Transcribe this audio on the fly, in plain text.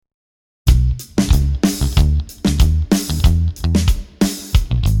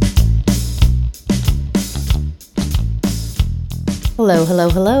Hello, hello,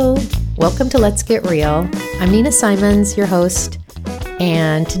 hello. Welcome to Let's Get Real. I'm Nina Simons, your host,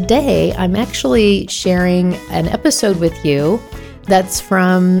 and today I'm actually sharing an episode with you that's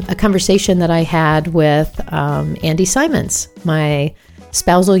from a conversation that I had with Andy Simons, my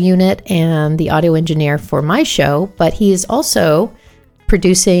spousal unit and the audio engineer for my show, but he is also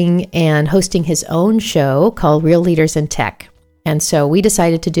producing and hosting his own show called Real Leaders in Tech. And so we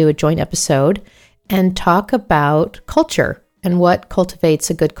decided to do a joint episode and talk about culture and what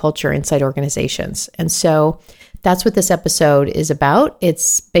cultivates a good culture inside organizations. And so that's what this episode is about.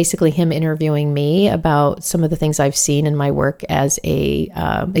 It's basically him interviewing me about some of the things I've seen in my work as a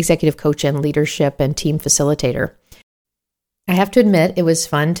executive coach and leadership and team facilitator. I have to admit, it was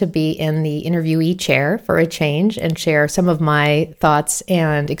fun to be in the interviewee chair for a change and share some of my thoughts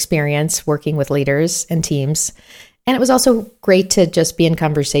and experience working with leaders and teams. And it was also great to just be in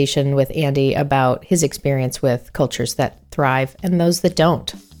conversation with Andy about his experience with cultures that thrive and those that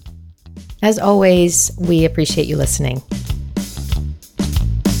don't. As always, we appreciate you listening.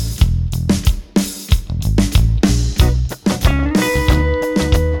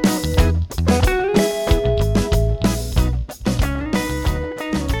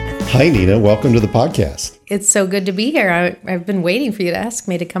 Hi, Nina. Welcome to the podcast. It's so good to be here. I've been waiting for you to ask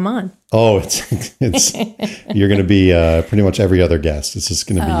me to come on. Oh, it's you're going to be pretty much every other guest. It's just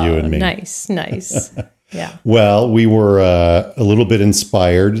going to be you and me. Nice. Yeah. Well, we were a little bit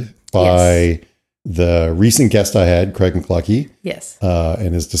inspired by the recent guest I had, Craig McLuckie. Yes.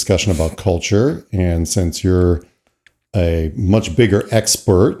 And his discussion about culture. And since you're a much bigger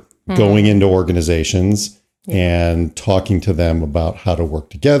expert going into organizations and talking to them about how to work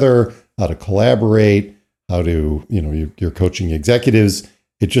together, how to collaborate, how to, you're coaching executives,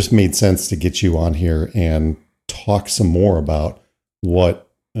 it just made sense to get you on here and talk some more about what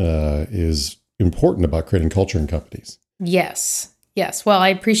is important about creating culture in companies. Yes. Well, I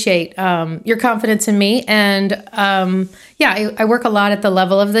appreciate your confidence in me. And I work a lot at the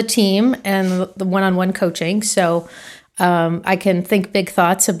level of the team and the one-on-one coaching. So I can think big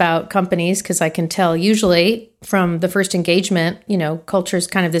thoughts about companies because I can tell usually from the first engagement, culture is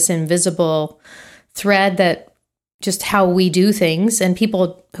kind of this invisible thread that just how we do things. And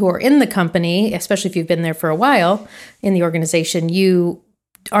people who are in the company, especially if you've been there for a while in the organization, you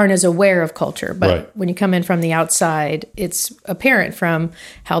aren't as aware of culture. But when you come in from the outside, it's apparent from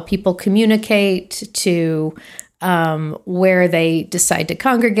how people communicate to where they decide to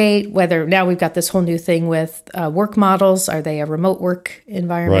congregate, whether now we've got this whole new thing with work models. Are they a remote work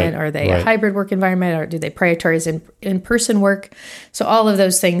environment? Are they a hybrid work environment? Or do they prioritize in-person work? So all of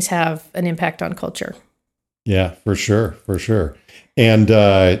those things have an impact on culture. Yeah, for sure. And,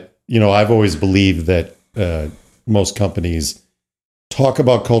 I've always believed that most companies talk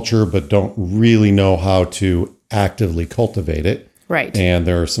about culture, but don't really know how to actively cultivate it. Right. And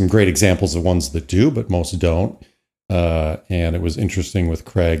there are some great examples of ones that do, but most don't. And it was interesting with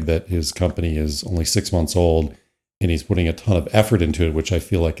Craig that his company is only 6 months old and he's putting a ton of effort into it, which I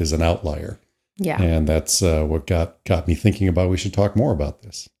feel like is an outlier. Yeah. And that's what got me thinking about we should talk more about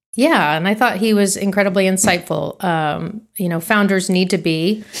this. Yeah. And I thought he was incredibly insightful. Founders need to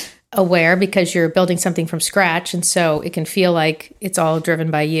be aware because you're building something from scratch. And so it can feel like it's all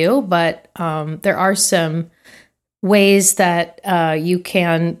driven by you. But there are some ways that you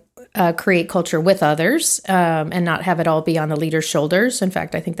can create culture with others and not have it all be on the leader's shoulders. In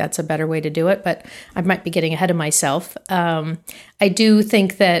fact, I think that's a better way to do it, but I might be getting ahead of myself. I do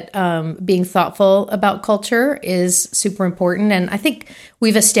think that being thoughtful about culture is super important. And I think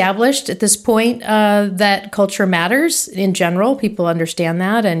we've established at this point that culture matters in general. People understand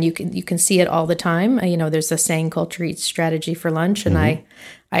that, and you can see it all the time. There's a saying, culture eats strategy for lunch. And I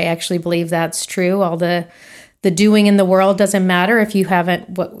actually believe that's true. All the doing in the world doesn't matter if you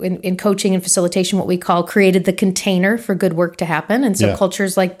haven't, in coaching and facilitation, what we call created the container for good work to happen. And so culture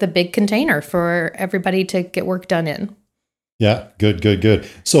is like the big container for everybody to get work done in. Yeah, good.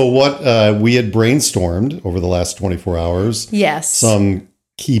 So what we had brainstormed over the last 24 hours. Yes. Some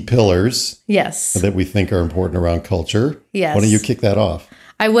key pillars. Yes. That we think are important around culture. Yes. Why don't you kick that off?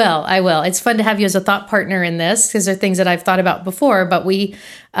 I will. It's fun to have you as a thought partner in this because they're things that I've thought about before, but we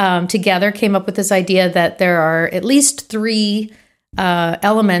together came up with this idea that there are at least three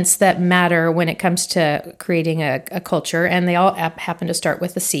elements that matter when it comes to creating a culture, and they all happen to start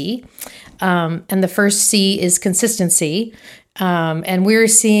with a C. And the first C is consistency. And we're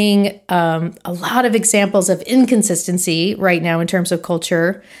seeing a lot of examples of inconsistency right now in terms of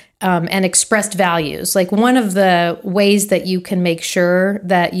culture and expressed values. Like one of the ways that you can make sure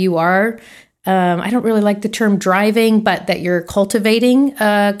that you are I don't really like the term driving, but that you're cultivating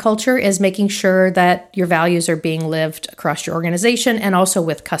culture is making sure that your values are being lived across your organization and also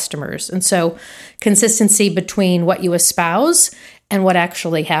with customers. And so consistency between what you espouse and what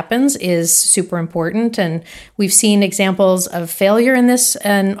actually happens is super important. And we've seen examples of failure in this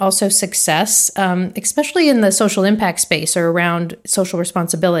and also success, especially in the social impact space or around social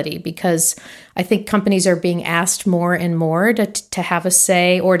responsibility, because I think companies are being asked more and more to have a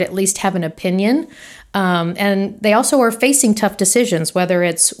say or to at least have an opinion. And they also are facing tough decisions, whether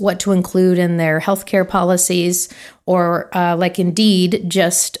it's what to include in their healthcare policies or like Indeed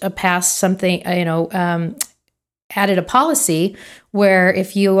just passed something, added a policy where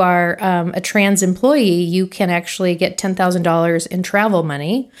if you are a trans employee, you can actually get $10,000 in travel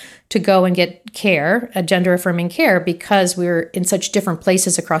money to go and get care, a gender-affirming care, because we're in such different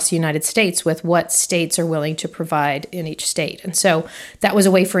places across the United States with what states are willing to provide in each state. And so that was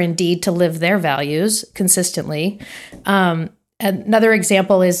a way for Indeed to live their values consistently. Another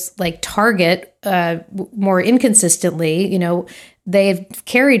example is like Target, more inconsistently, they've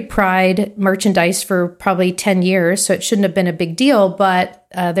carried Pride merchandise for probably 10 years, so it shouldn't have been a big deal, but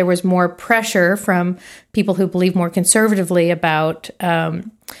there was more pressure from people who believe more conservatively about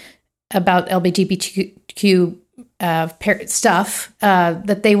LGBTQ stuff,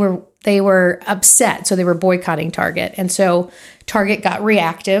 that they were upset, so they were boycotting Target. And so Target got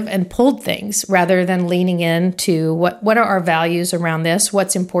reactive and pulled things rather than leaning into what are our values around this,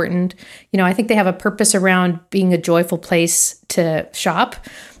 what's important. I think they have a purpose around being a joyful place to shop.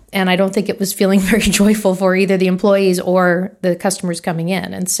 And I don't think it was feeling very joyful for either the employees or the customers coming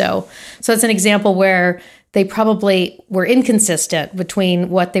in. And so it's an example where they probably were inconsistent between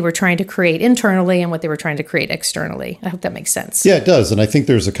what they were trying to create internally and what they were trying to create externally. I hope that makes sense. Yeah, it does. And I think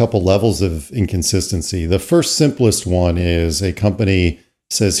there's a couple levels of inconsistency. The first simplest one is a company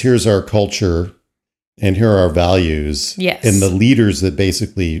says, here's our culture and here are our values. Yes. And the leaders that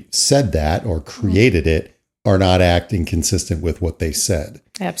basically said that or created it are not acting consistent with what they said.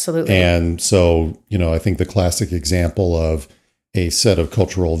 Absolutely. And so, I think the classic example of a set of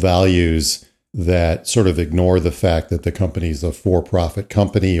cultural values that sort of ignore the fact that the company is a for-profit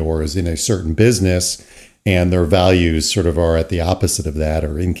company or is in a certain business, and their values sort of are at the opposite of that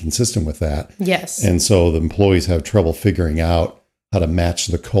or inconsistent with that. Yes. And so the employees have trouble figuring out how to match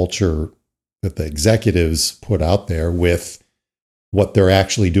the culture that the executives put out there with what they're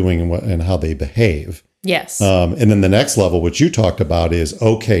actually doing and how they behave. Yes. And then the next level, which you talked about, is,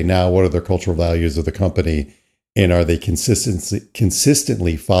 okay, now what are the cultural values of the company? And are they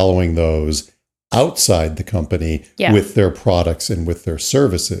consistently following those outside the company with their products and with their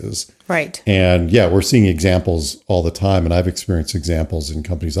services? Right. And we're seeing examples all the time. And I've experienced examples in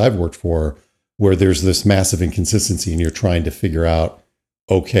companies I've worked for where there's this massive inconsistency and you're trying to figure out,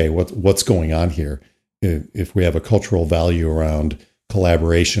 okay, what's going on here? If we have a cultural value around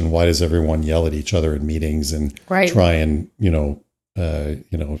collaboration, why does everyone yell at each other in meetings and try and,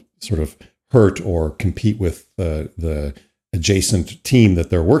 sort of hurt or compete with the adjacent team that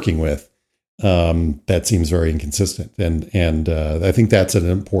they're working with? That seems very inconsistent. And I think that's an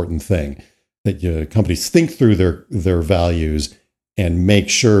important thing, that companies think through their values and make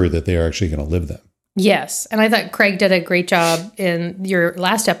sure that they are actually going to live them. Yes. And I thought Craig did a great job in your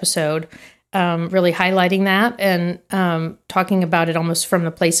last episode, really highlighting that and talking about it almost from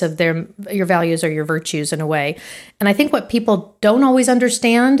the place of your values or your virtues in a way. And I think what people don't always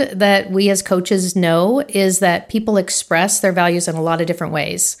understand that we as coaches know is that people express their values in a lot of different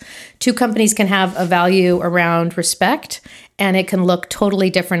ways. Two companies can have a value around respect, and it can look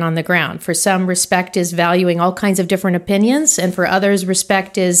totally different on the ground. For some, respect is valuing all kinds of different opinions. And for others,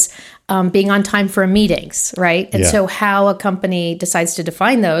 respect is being on time for meetings, right? And so how a company decides to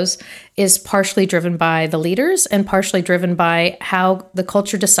define those is partially driven by the leaders and partially driven by how the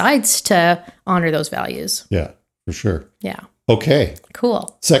culture decides to honor those values. Yeah, for sure. Yeah. Okay.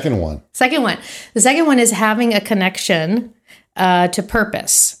 Cool. Second one. The second one is having a connection to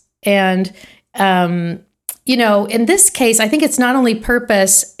purpose. And in this case, I think it's not only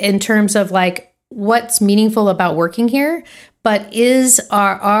purpose in terms of like what's meaningful about working here, but is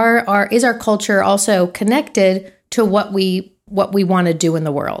our culture also connected to what we want to do in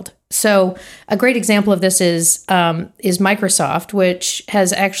the world? So a great example of this is Microsoft, which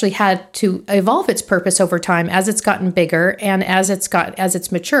has actually had to evolve its purpose over time as it's gotten bigger and as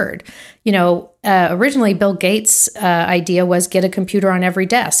it's matured. Originally Bill Gates' idea was get a computer on every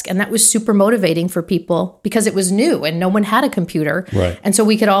desk, and that was super motivating for people because it was new and no one had a computer, right? And so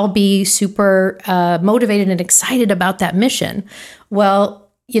we could all be super motivated and excited about that mission.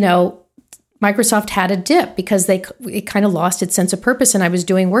 Well, Microsoft had a dip because it kind of lost its sense of purpose. And I was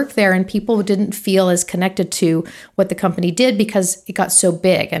doing work there, and people didn't feel as connected to what the company did because it got so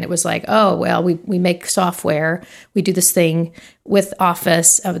big. And it was like, oh, well, we make software. We do this thing with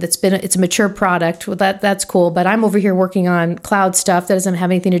Office it's a mature product. Well, that's cool. But I'm over here working on cloud stuff that doesn't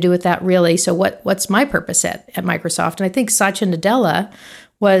have anything to do with that really. So what's my purpose at Microsoft? And I think Satya Nadella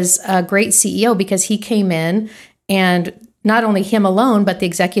was a great CEO because he came in, and not only him alone, but the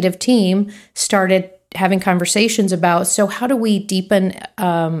executive team started having conversations about, so how do we deepen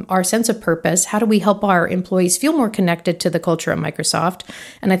our sense of purpose? How do we help our employees feel more connected to the culture at Microsoft?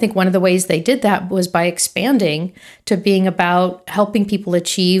 And I think one of the ways they did that was by expanding to being about helping people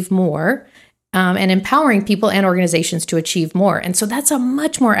achieve more and empowering people and organizations to achieve more. And so that's a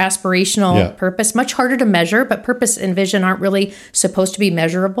much more aspirational purpose, much harder to measure, but purpose and vision aren't really supposed to be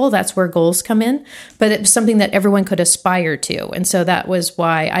measurable. That's where goals come in, but it's something that everyone could aspire to. And so that was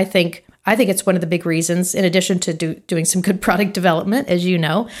why I think it's one of the big reasons, in addition to doing some good product development, as you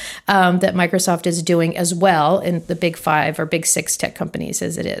know, that Microsoft is doing as well in the big 5 or big 6 tech companies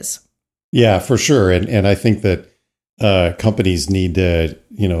as it is. Yeah, for sure. And I think that companies need to,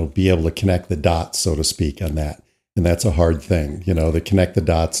 be able to connect the dots, so to speak, on that. And that's a hard thing, to connect the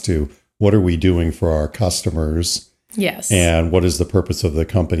dots to what are we doing for our customers? Yes. And what is the purpose of the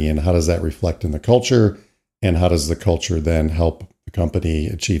company, and how does that reflect in the culture? And how does the culture then help the company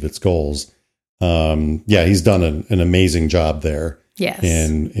achieve its goals? He's done an amazing job there. Yes.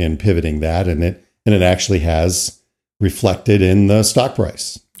 In pivoting that, and it actually has reflected in the stock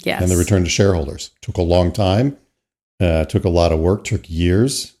price. Yes. And the return to shareholders. Took a long time. Took a lot of work, took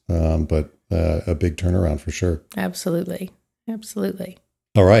years, but a big turnaround for sure. Absolutely.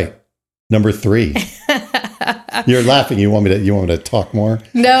 All right. Number 3. You're laughing. You want me to talk more?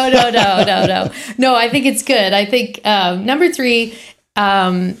 No. No, I think it's good. I think number 3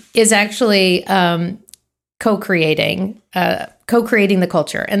 is actually co-creating the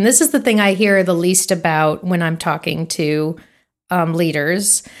culture. And this is the thing I hear the least about when I'm talking to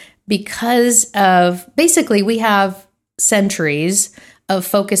leaders, because of basically we have centuries of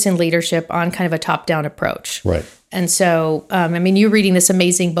focus in leadership on kind of a top-down approach. Right. And so, you're reading this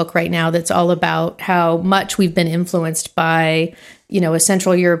amazing book right now that's all about how much we've been influenced by, a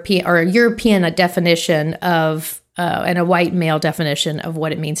Central European or a European definition of, and a white male definition of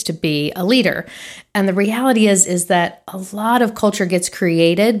what it means to be a leader. And the reality is that a lot of culture gets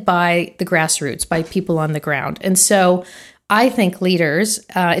created by the grassroots, by people on the ground. And so I think leaders,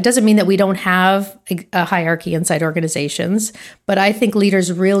 it doesn't mean that we don't have a hierarchy inside organizations, but I think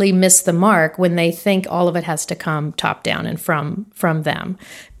leaders really miss the mark when they think all of it has to come top down and from them.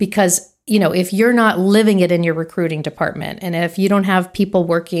 Because, if you're not living it in your recruiting department, and if you don't have people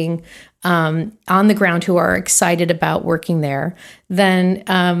working on the ground who are excited about working there, then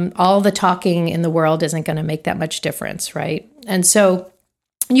all the talking in the world isn't going to make that much difference, right? And so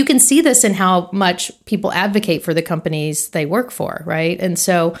you can see this in how much people advocate for the companies they work for, right? And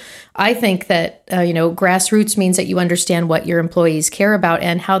so I think that, grassroots means that you understand what your employees care about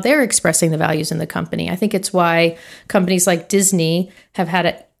and how they're expressing the values in the company. I think it's why companies like Disney have had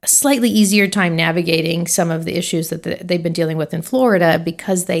a slightly easier time navigating some of the issues that they've been dealing with in Florida,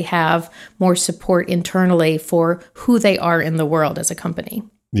 because they have more support internally for who they are in the world as a company.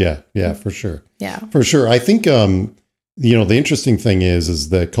 Yeah, for sure. Yeah. For sure. I think, the interesting thing is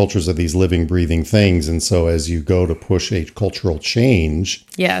that cultures are these living, breathing things. And so as you go to push a cultural change,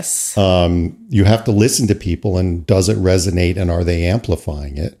 yes, you have to listen to people, and does it resonate, and are they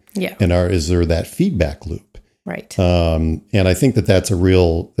amplifying it? Yeah. And is there that feedback loop? Right. And I think that's a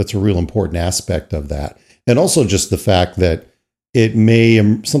real important aspect of that. And also just the fact that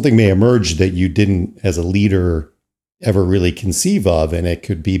something may emerge that you didn't, as a leader, ever really conceive of, and it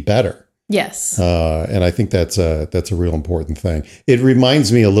could be better. Yes. And I think that's a real important thing. It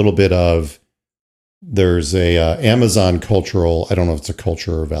reminds me a little bit of, there's a Amazon cultural, I don't know if it's a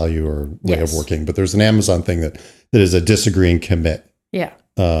culture or value or way of working, but there's an Amazon thing that is a disagree and commit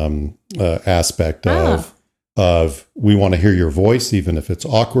aspect of we want to hear your voice, even if it's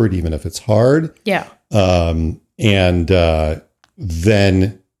awkward, even if it's hard. Yeah. And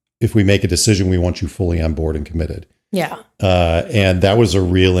then if we make a decision, we want you fully on board and committed. Yeah. And that was a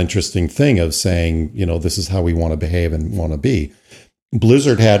real interesting thing of saying, this is how we want to behave and want to be.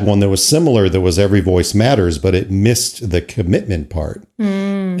 Blizzard had one that was similar, that was every voice matters, but it missed the commitment part.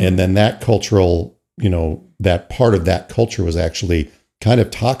 And then that cultural, that part of that culture was actually kind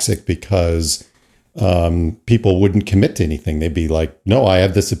of toxic, because people wouldn't commit to anything. They'd be like, no, I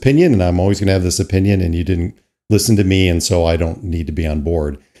have this opinion, and I'm always going to have this opinion, and you didn't listen to me, and so I don't need to be on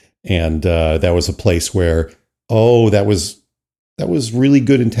board. And that was a place where, that was was really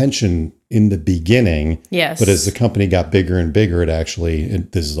good intention in the beginning. Yes. But as the company got bigger and bigger, it actually,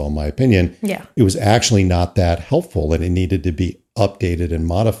 and this is all my opinion, it was actually not that helpful, and it needed to be updated and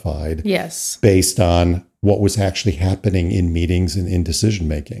modified. Yes. Based on what was actually happening in meetings and in decision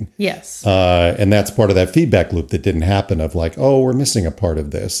making. Yes. And that's part of that feedback loop that didn't happen of like, oh, we're missing a part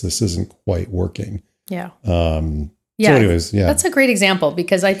of this. This isn't quite working. Yeah. So anyways, That's a great example,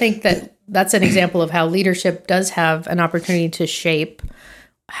 because I think that that's an example of how leadership does have an opportunity to shape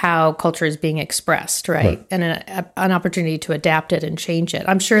how culture is being expressed, right? And an opportunity to adapt it and change it.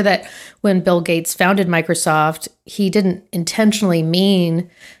 I'm sure that when Bill Gates founded Microsoft, he didn't intentionally mean,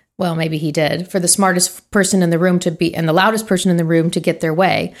 well, maybe he did, for the smartest person in the room to be, and the loudest person in the room to get their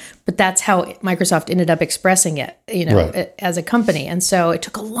way. But that's how Microsoft ended up expressing it, as a company. And so it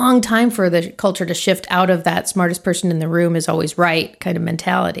took a long time for the culture to shift out of that smartest person in the room is always right kind of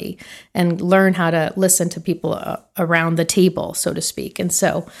mentality, and learn how to listen to people around the table, so to speak. And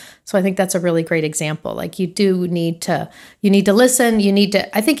so I think that's a really great example. Like you need to listen. You need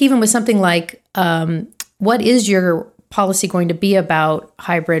to, I think even with something like, what is your policy going to be about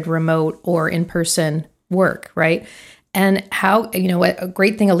hybrid, remote, or in-person work, right? And how, a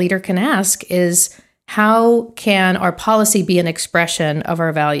great thing a leader can ask is, how can our policy be an expression of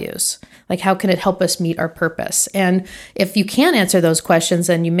our values? Like, how can it help us meet our purpose? And if you can't answer those questions,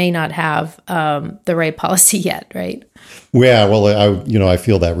 then you may not have the right policy yet, right? Yeah, well, I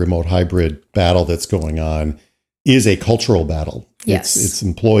feel that remote hybrid battle that's going on is a cultural battle. Yes. It's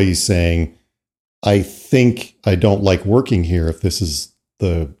employees saying, I think I don't like working here if this is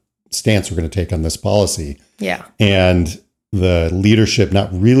the stance we're going to take on this policy. Yeah. And the leadership not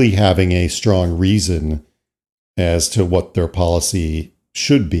really having a strong reason as to what their policy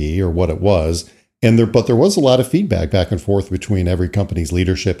should be or what it was. But there was a lot of feedback back and forth between every company's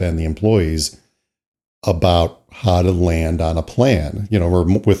leadership and the employees about how to land on a plan, or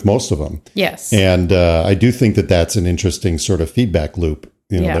with most of them. Yes. And I do think that that's an interesting sort of feedback loop,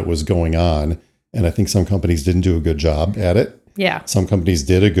 that was going on. And I think some companies didn't do a good job at it. Yeah. Some companies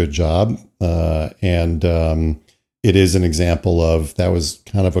did a good job. And it is an example of that was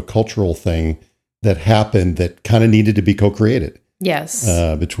kind of a cultural thing that happened that kind of needed to be co-created. Yes.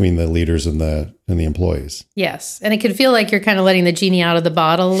 Between the leaders and the employees. Yes. And it can feel like you're kind of letting the genie out of the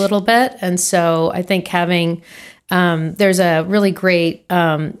bottle a little bit. And so I think having, there's a really great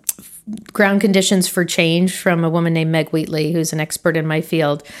ground conditions for change from a woman named Meg Wheatley, who's an expert in my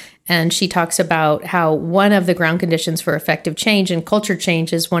field. And she talks about how one of the ground conditions for effective change and culture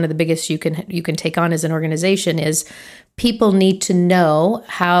change is one of the biggest you can take on as an organization is people need to know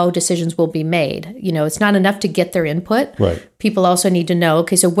how decisions will be made. It's not enough to get their input. Right. People also need to know,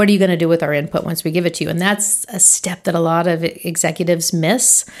 okay, so what are you going to do with our input once we give it to you? And that's a step that a lot of executives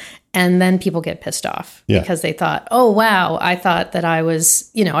miss. And then people get pissed off because they thought, oh, wow, I thought that I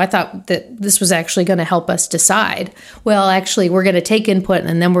thought that this was actually going to help us decide. Well, actually, we're going to take input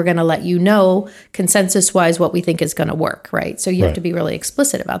and then we're going to let you know consensus wise what we think is going to work. Right. So you have to be really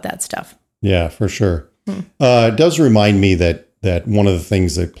explicit about that stuff. Yeah, for sure. It does remind me that one of the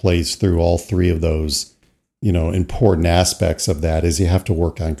things that plays through all three of those, important aspects of that is you have to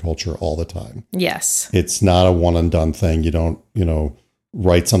work on culture all the time. Yes. It's not a one and done thing. You don't,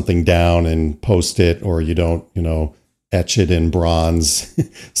 write something down and post it, or you don't, etch it in bronze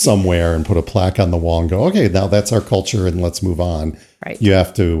somewhere and put a plaque on the wall and go, okay, now that's our culture and let's move on. Right. You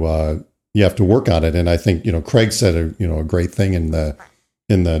have to work on it. And I think, Craig said a great thing in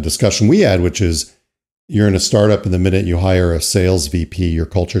the discussion we had, which is you're in a startup and the minute you hire a sales VP, your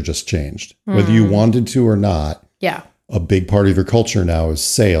culture just changed. Whether you wanted to or not. Yeah. A big part of your culture now is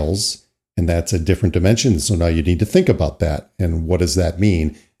sales. And that's a different dimension. So now you need to think about that. And what does that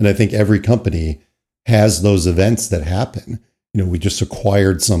mean? And I think every company has those events that happen. We just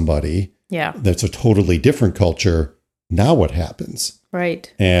acquired somebody that's a totally different culture. Now what happens?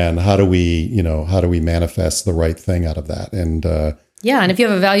 Right. And how do we manifest the right thing out of that? And and if you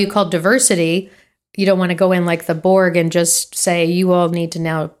have a value called diversity, you don't want to go in like the Borg and just say, you all need to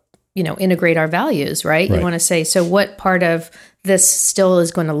now, integrate our values, right? You want to say, so what part of this still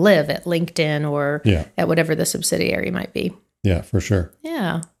is going to live at LinkedIn or at whatever the subsidiary might be? Yeah, for sure.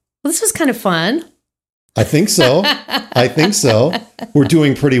 Yeah. Well, this was kind of fun. I think so. We're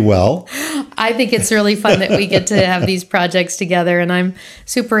doing pretty well. I think it's really fun that we get to have these projects together. And I'm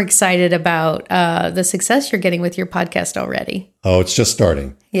super excited about the success you're getting with your podcast already. Oh, it's just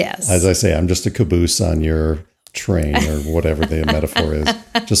starting. Yes. As I say, I'm just a caboose on your train or whatever the metaphor is.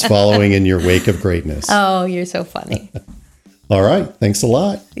 Just following in your wake of greatness. Oh, you're so funny. All right. Thanks a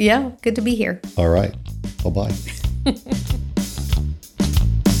lot. Yeah. Good to be here. All right. Bye-bye.